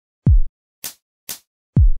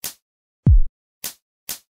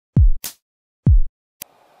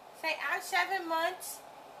Say, I'm 7 months.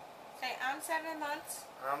 Say, I'm 7 months.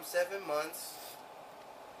 I'm 7 months.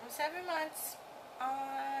 I'm 7 months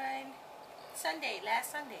on Sunday,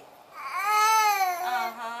 last Sunday.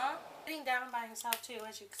 Sitting down by himself too.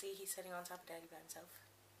 As you can see, he's sitting on top of Daddy by himself.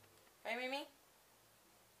 Right, Mimi?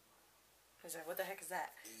 He's like, what the heck is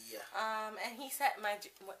that? Yeah. And he said, my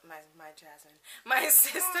Jasmine, my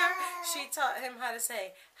sister, she taught him how to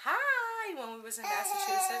say hi when we was in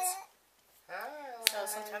Massachusetts. Hi. So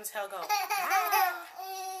sometimes he'll go, hi.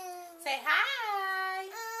 Say hi.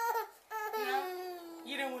 No,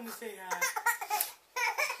 you don't want to say hi.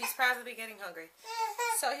 He's probably getting hungry.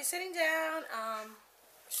 So he's sitting down.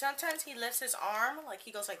 Sometimes he lifts his arm, like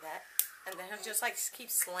he goes like that. And then he'll just like keep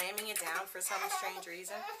slamming it down for some strange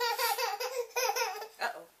reason.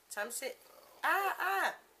 Uh-oh. Time to sit.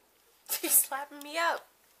 He's slapping me up.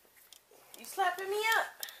 You slapping me up.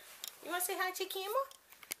 You want to say hi to camera?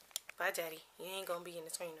 Bye, Daddy. You ain't going to be in the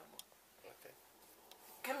screen no more. Okay.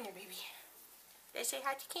 Come here, baby. Let's say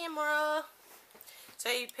hi to camera. So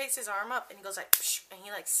he picks his arm up and he goes like, psh, and he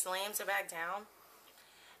like slams it back down.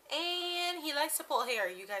 And he likes to pull hair.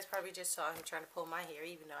 You guys probably just saw him trying to pull my hair,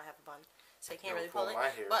 even though I have a bun. So he can't really pull it. My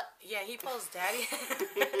hair. But yeah, he pulls Daddy.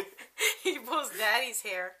 He pulls Daddy's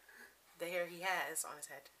hair. The hair he has on his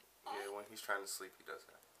head. Yeah, when he's trying to sleep, he does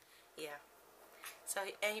that. Yeah. So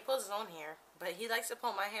he pulls his own hair. But he likes to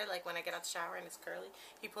pull my hair, like when I get out the shower and it's curly.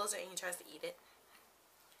 He pulls it and he tries to eat it.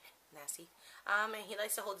 Nasty. And he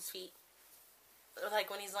likes to hold his feet.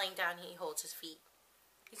 Like when he's laying down, he holds his feet.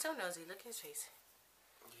 He's so nosy. Look at his face.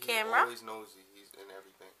 Camera? He's always nosy. He's in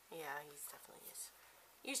everything. Yeah, he definitely is.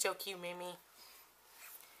 You're so cute, Mimi.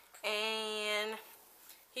 And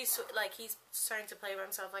he's starting to play by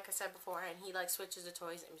himself, like I said before, and he like switches the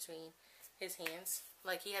toys in between his hands.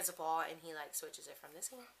 Like he has a ball and he like switches it from this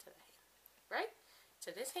hand to that hand. Right?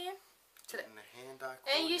 To this hand. To the hand-eye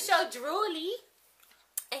and you so drooly.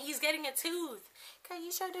 And he's getting a tooth. Can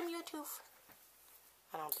you show them your tooth?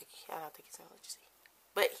 I don't think he's gonna let you see.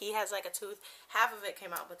 But he has like a tooth. Half of it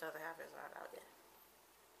came out, but the other half is not out yet.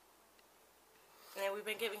 And we've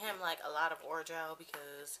been giving him like a lot of oral gel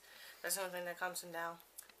because that's the only thing that calms him down.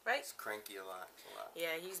 Right? He's cranky a lot.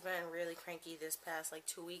 Yeah, he's been really cranky this past like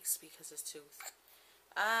 2 weeks because of his tooth.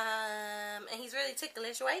 And he's really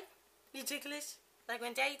ticklish, right? You ticklish? Like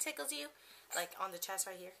when Daddy tickles you? Like on the chest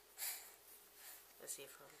right here. Let's see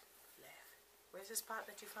if he'll laugh. Where's the spot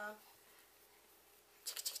that you found?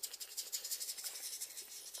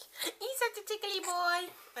 He's such a tickly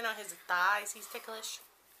boy. And on his thighs, he's ticklish.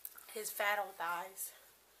 His fat old thighs.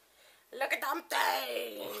 Look at them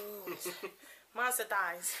things. Monster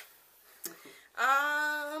thighs.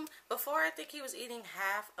 Before I think he was eating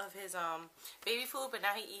half of his baby food, but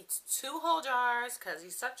now he eats 2 whole jars because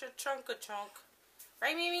he's such a chunk.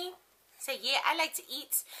 Right, Mimi? Say, yeah, I like to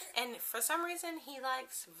eat. And for some reason, he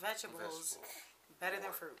likes vegetables better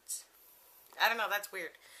than fruits. I don't know, that's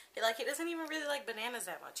weird. He doesn't even really like bananas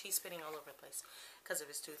that much. He's spitting all over the place because of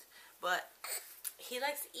his tooth. But he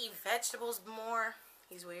likes to eat vegetables more.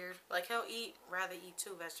 He's weird. Like, he'll rather eat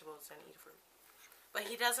 2 vegetables than eat fruit. But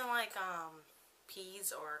he doesn't like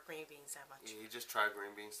peas or green beans that much. Yeah, he just tried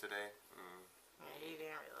green beans today. Yeah, he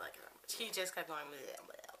didn't really like it that much. He just kept going with it.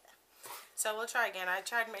 So we'll try again. I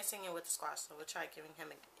tried mixing it with the squash, so we'll try giving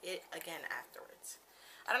him it again afterwards.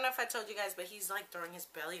 I don't know if I told you guys, but he's like throwing his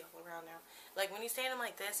belly all around now. Like when he's standing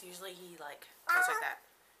like this, usually he like goes like that.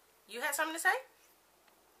 You had something to say?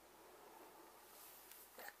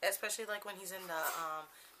 Especially like when he's in the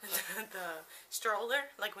the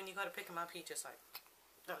stroller. Like when you go to pick him up, he just like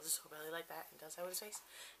throws his whole belly like that and does that with his face.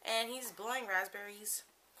 And he's blowing raspberries.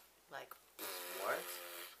 Like what?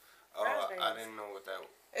 Oh, raspberries. I didn't know what that was.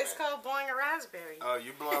 It's called blowing a raspberry. Oh,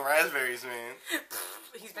 you blowing raspberries, man.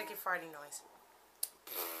 He's making farting noise.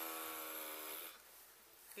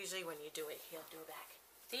 Usually when you do it, he'll do it back.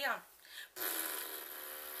 Dion.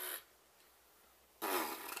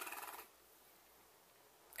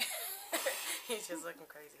 He's just looking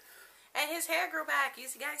crazy. And his hair grew back. You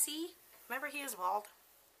guys see? Remember he was bald?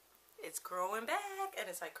 It's growing back. And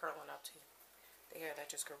it's like curling up too. The hair that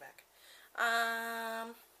just grew back.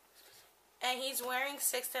 And he's wearing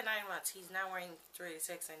 6 to 9 months. He's not wearing 3 to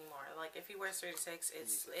 6 anymore. Like if he wears 3 to 6,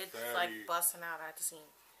 it's like busting out at the seam.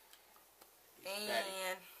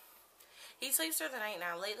 And he sleeps through the night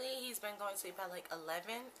now. Lately, he's been going to sleep at like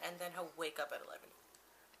 11, and then he'll wake up at 11.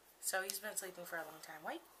 So he's been sleeping for a long time,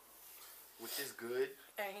 right? Which is good.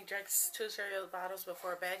 And he drinks 2 cereal bottles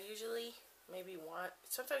before bed usually. Maybe 1.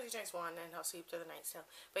 Sometimes he drinks 1 and he'll sleep through the night still.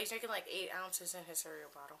 But he's drinking like 8 ounces in his cereal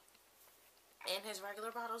bottle. In his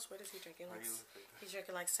regular bottles, what is he drinking? Like, he's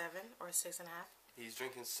drinking like 7 or 6.5. He's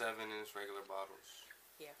drinking 7 in his regular bottles.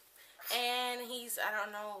 Yeah. And I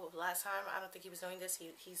don't know, last time, I don't think he was doing this.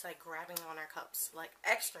 He's like grabbing on our cups, like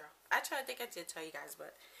extra. I think I did tell you guys,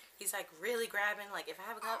 but he's like really grabbing. Like if I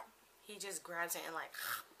have a cup, he just grabs it and like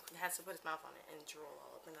has to put his mouth on it and drool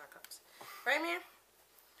all up in our cups. Right, man?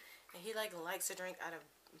 And he like likes to drink out of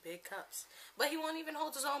big cups. But he won't even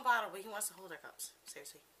hold his own bottle, but he wants to hold our cups.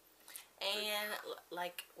 Seriously. And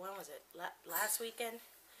like, when was it? Last weekend,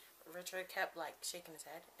 Richard kept like shaking his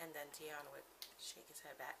head, and then Dion would shake his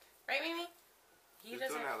head back. Right, Mimi? He was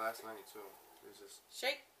doing that last night too. It was just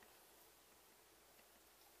shake.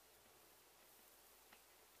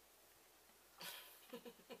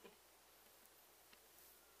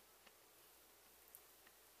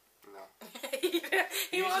 no.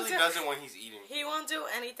 he usually doesn't when he's eating. He won't do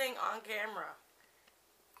anything on camera.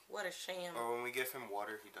 What a shame. Or when we give him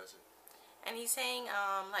water, he doesn't. And he's saying,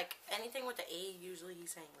 like, anything with the A, usually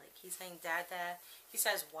he's saying, like, he's saying dada. He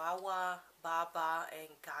says wawa, baba, and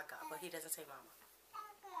gaga, but he doesn't say mama.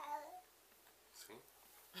 See?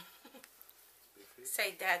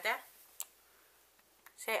 Say dada.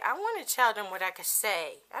 Say, I want to tell them what I could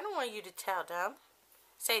say. I don't want you to tell them.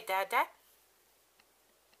 Say dada.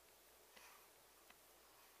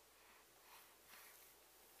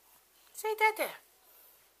 Say dada.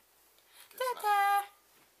 Dada.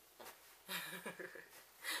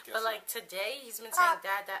 But like today, he's been saying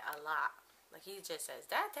dada a lot. Like he just says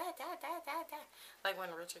dada, dada, dada. Like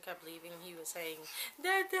when Richard kept leaving, he was saying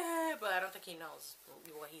dada, but I don't think he knows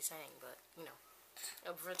what he's saying. But you know,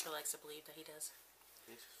 Richard likes to believe that he does.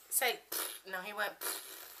 Say no, he went.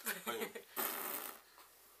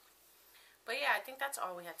 But yeah, I think that's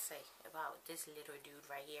all we had to say about this little dude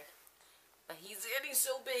right here. But he's getting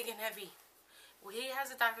so big and heavy. Well, he has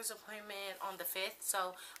a doctor's appointment on the 5th,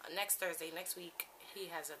 so next Thursday, next week, he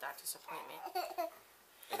has a doctor's appointment.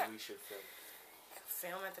 And we should film.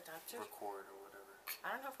 Film at the doctor? Record or whatever.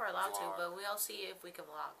 I don't know if we're allowed to, but we'll see if we can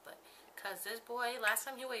vlog. But because this boy, last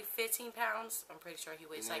time he weighed 15 pounds, I'm pretty sure he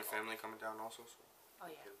weighs Isn't like... your family coming down also? So? Oh,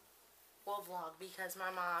 yeah. We'll vlog because my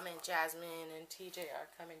mom and Jasmine and TJ are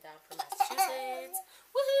coming down from Massachusetts.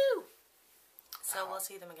 Woohoo! So we'll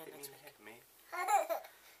see them again next week.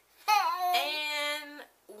 And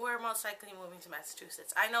we're most likely moving to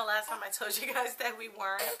Massachusetts. I know last time I told you guys that we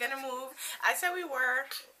weren't gonna move. I said we were,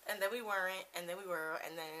 and then we weren't, and then we were,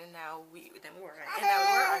 and then we weren't, and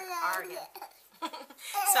now we are again.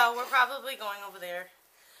 So we're probably going over there.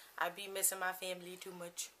 I'd be missing my family too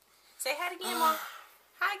much. Say hi to Grandma.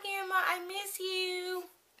 Hi Grandma, I miss you.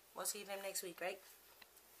 We'll see them next week, right?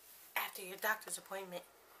 After your doctor's appointment.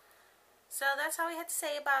 So that's all we had to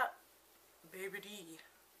say about Baby D.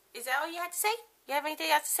 Is that all you had to say? You have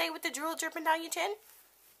anything else to say with the drool dripping down your chin?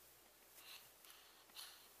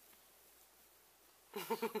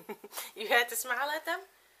 You had to smile at them?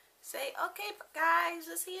 Say, okay, guys,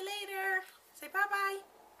 we'll see you later. Say bye-bye.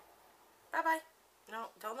 Bye-bye.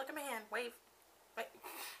 No, don't look at my hand. Wave. Wait.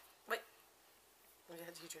 Wait. We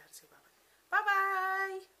had to teach you how to say bye-bye.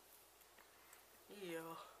 Bye-bye.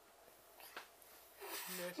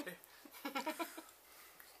 Yeah.